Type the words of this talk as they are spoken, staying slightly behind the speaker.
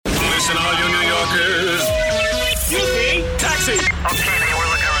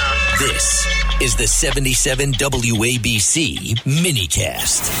This is the 77 WABC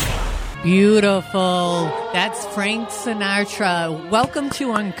minicast. Beautiful. That's Frank Sinatra. Welcome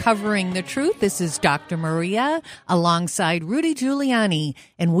to Uncovering the Truth. This is Dr. Maria alongside Rudy Giuliani,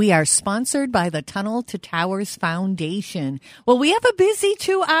 and we are sponsored by the Tunnel to Towers Foundation. Well, we have a busy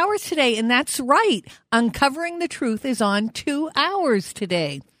 2 hours today, and that's right. Uncovering the Truth is on 2 hours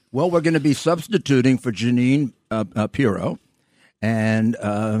today. Well, we're going to be substituting for Janine Pirro, and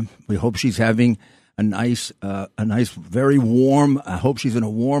we hope she's having a nice, very warm. I hope she's in a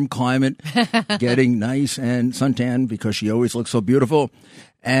warm climate, getting nice and suntan because she always looks so beautiful.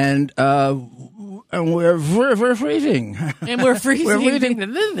 And we're freezing. And we're freezing. We're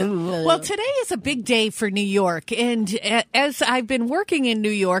freezing. Well, today is a big day for New York. And as I've been working in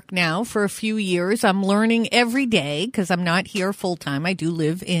New York now for a few years, I'm learning every day because I'm not here full time. I do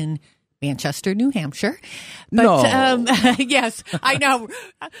live in Manchester, New Hampshire. But, no. Yes, I know.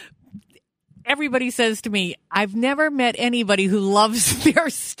 Everybody says to me, I've never met anybody who loves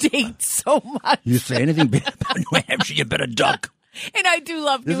their state so much. You say anything bad about New Hampshire, you better duck. And I do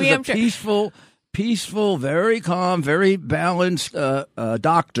love New Hampshire. This is a peaceful, very calm, very balanced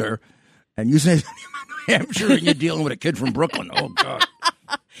doctor. And you say New Hampshire and you're dealing with a kid from Brooklyn. Oh, God.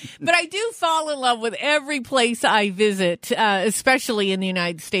 But I do fall in love with every place I visit, especially in the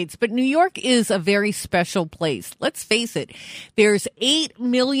United States. But New York is a very special place. Let's face it. There's 8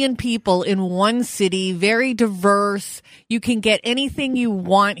 million people in one city, very diverse. You can get anything you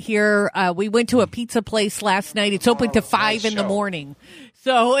want here. We went to a pizza place last night. It's open to 5 in the morning.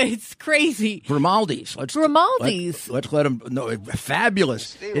 So it's crazy. Grimaldi's. Grimaldi's. Let's let them know.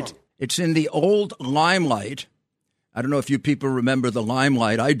 Fabulous. It's in the old Limelight. I don't know if you people remember the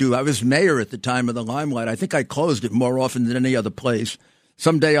Limelight. I do. I was mayor at the time of the Limelight. I think I closed it more often than any other place.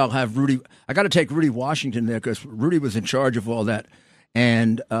 Someday I'll have Rudy. I got to take Rudy Washington there because Rudy was in charge of all that.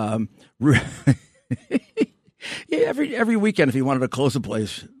 And yeah, every weekend, if you wanted to close a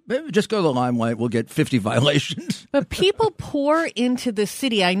place, maybe just go to the Limelight. We'll get 50 violations. But people pour into the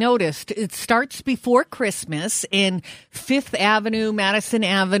city. I noticed it starts before Christmas, and Fifth Avenue, Madison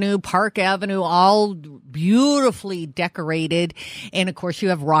Avenue, Park Avenue, all beautifully decorated. And, of course, you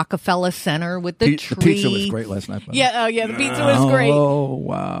have Rockefeller Center with the tree. The pizza was great last night. Yeah, the pizza was great. Oh,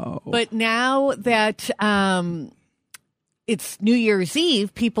 wow. But now that it's New Year's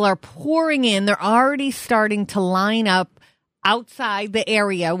Eve, people are pouring in. They're already starting to line up outside the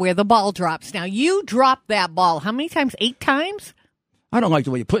area where the ball drops. Now, you dropped that ball. How many times? 8 times? I don't like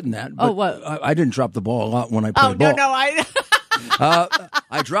the way you're putting that. But what? I didn't drop the ball a lot when I played ball. No,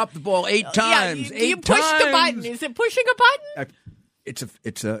 I dropped the ball 8 times. You pushed the button. Is it pushing a button?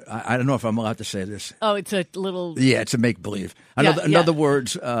 It's a. I don't know if I'm allowed to say this. Oh, it's a little. Yeah, it's a make believe. In other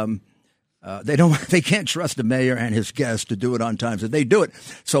words, they can't trust the mayor and his guests to do it on time, so they do it.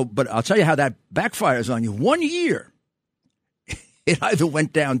 So, but I'll tell you how that backfires on you. 1 year, it either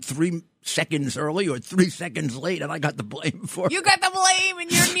went down 3 seconds early or 3 seconds late, and I got the blame for it. You got the blame,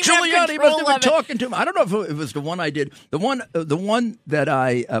 and you didn't even Giuliani have control must have been talking to him. I don't know if it was the one I did. The one that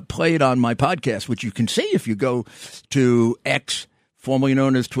I played on my podcast, which you can see if you go to X, formerly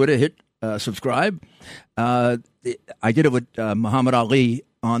known as Twitter, hit subscribe. I did it with Muhammad Ali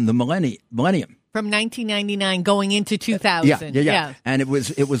on the Millennium. From 1999 going into 2000. Yeah. And it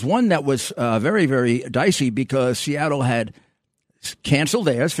was one that was very, very dicey because Seattle had canceled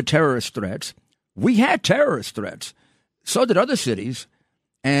theirs for terrorist threats. We had terrorist threats. So did other cities.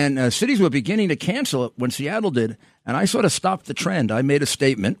 And cities were beginning to cancel it when Seattle did. And I sort of stopped the trend. I made a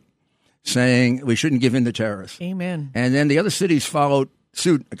statement saying we shouldn't give in to terrorists. Amen. And then the other cities followed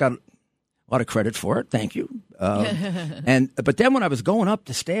suit. I got a lot of credit for it. Thank you. But then when I was going up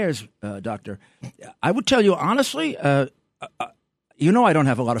the stairs, Doctor, I would tell you honestly, I don't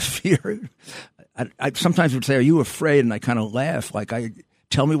have a lot of fear. I sometimes would say, "Are you afraid?" And I kind of laugh,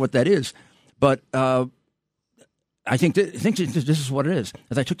 tell me what that is. But I think this is what it is.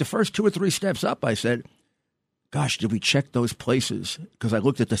 As I took the first 2 or 3 steps up, I said, "Gosh, did we check those places?" Because I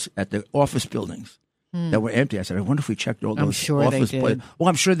looked at the office buildings that were empty. I said, "I wonder if we checked all those office places." Well,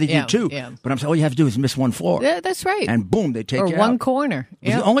 I'm sure they did too. Yeah. But I'm saying all you have to do is miss one floor. Yeah, that's right. And boom, they take you out. Or one corner.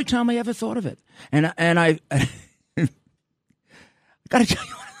 It was the only time I ever thought of it. And I got to tell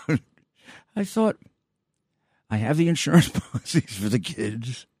you. I thought, I have the insurance policies for the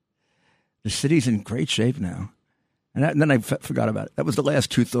kids. The city's in great shape now. And then I forgot about it. That was the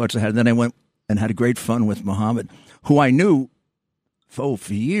last 2 thoughts I had. And then I went and had great fun with Muhammad, who I knew for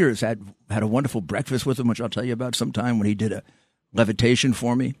years, had a wonderful breakfast with him, which I'll tell you about sometime when he did a levitation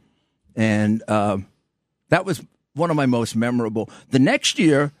for me. And that was one of my most memorable. The next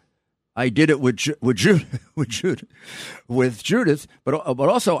year, I did it with Judith, but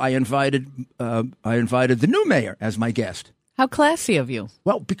also I invited the new mayor as my guest. How classy of you.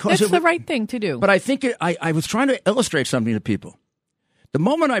 Well, because that's the right thing to do. But I think I was trying to illustrate something to people. The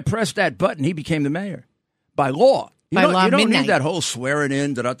moment I pressed that button, he became the mayor by law. You don't need that whole swearing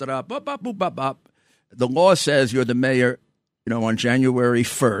in, da-da-da-da, bop, bop, boop, bop, bop. The law says you're the mayor, on January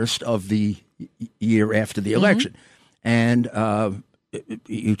 1st of the year after the election. And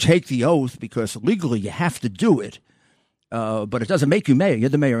you take the oath because legally you have to do it, but it doesn't make you mayor. You're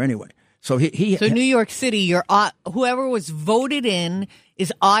the mayor anyway. So So New York City, whoever was voted in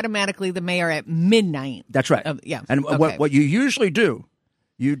is automatically the mayor at midnight. That's right. Yeah. And okay. what you usually do,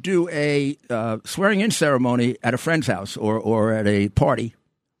 you do a swearing-in ceremony at a friend's house or at a party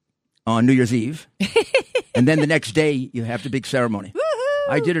on New Year's Eve, and then the next day you have the big ceremony.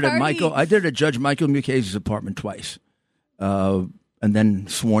 Woo-hoo, I did it parties. I did it at Judge Michael Mukasey's apartment twice, and then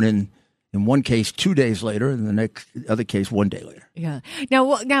sworn in one case 2 days later, and the other case 1 day later. Yeah.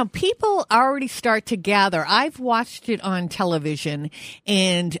 Now people already start to gather. I've watched it on television,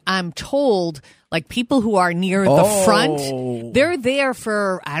 and I'm told, like, people who are near the front, they're there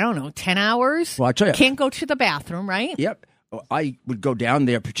for, 10 hours. Well, I tell you, can't go to the bathroom, right? Yep. I would go down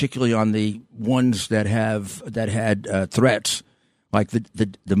there, particularly on the ones that had threats, like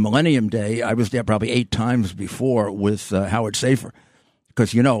the Millennium Day. I was there probably 8 times before with Howard Safer,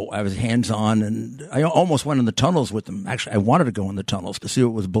 because I was hands on, and I almost went in the tunnels with them. Actually, I wanted to go in the tunnels to see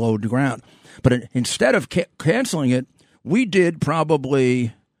what was below the ground, but instead of canceling it, we did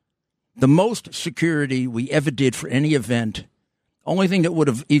probably the most security we ever did for any event. Only thing that would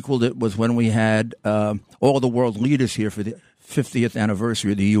have equaled it was when we had all the world leaders here for the 50th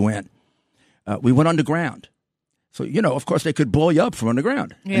anniversary of the UN. We went underground. So, of course, they could blow you up from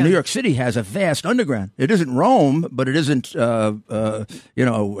underground. Yeah. And New York City has a vast underground. It isn't Rome, but it isn't, a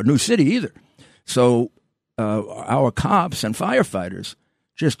new city either. So our cops and firefighters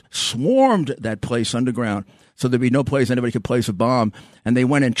just swarmed that place underground. So there'd be no place anybody could place a bomb. And they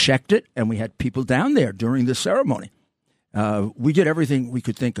went and checked it, and we had people down there during the ceremony. We did everything we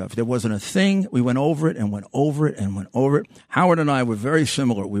could think of. There wasn't a thing. We went over it and went over it and went over it. Howard and I were very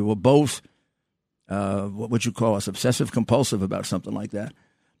similar. We were both, what would you call us, obsessive compulsive about something like that.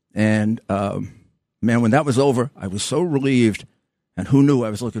 And, man, when that was over, I was so relieved. And who knew I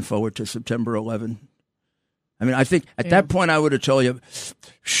was looking forward to September 11? I mean, I think at that point I would have told you,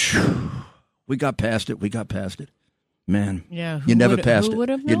 we got past it. We got past it. Man, you never passed it.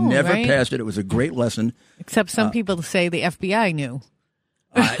 You never passed it. It was a great lesson. Except some people say the FBI knew.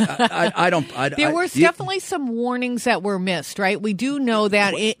 I don't. There was definitely some warnings that were missed, right? We do know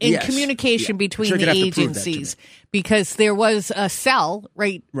that in communication between the agencies, because there was a cell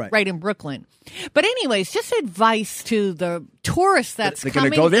right in Brooklyn. But anyways, just advice to the tourists that's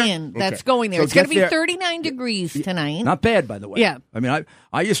coming in, that's going there. So it's going to be 39 degrees tonight. Not bad, by the way. Yeah. I mean,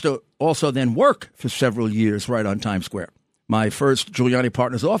 I used to also then work for several years right on Times Square. My first Giuliani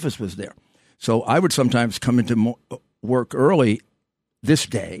Partners office was there. So I would sometimes come into work early this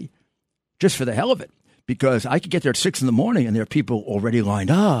day just for the hell of it, because I could get there at 6 a.m. and there are people already lined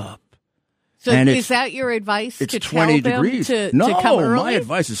up. So is that your advice to tell them degrees. to come early? No, my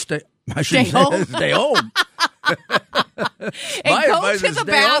advice is stay home. Stay home. And go to the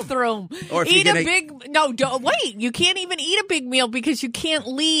bathroom. Or eat a big... No, don't wait. You can't even eat a big meal because you can't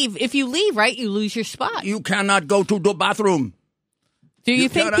leave. If you leave, right, you lose your spot. You cannot go to the bathroom. Do you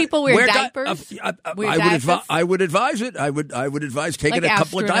think people wear diapers? I would advise it. I would advise taking a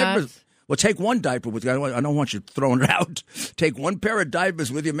couple of diapers. Well, take one diaper with you. I don't want you throwing it out. Take one pair of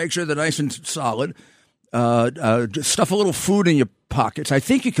diapers with you. Make sure they're nice and solid. Just stuff a little food in your pockets. I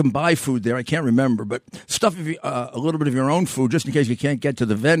think you can buy food there. I can't remember, but stuff a little bit of your own food just in case you can't get to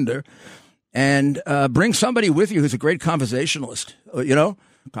the vendor. And bring somebody with you who's a great conversationalist.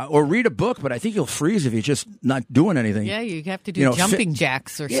 Or read a book, but I think you'll freeze if you're just not doing anything. Yeah, you have to do jumping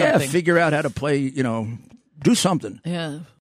jacks or something. Yeah, figure out how to play, do something. Yeah.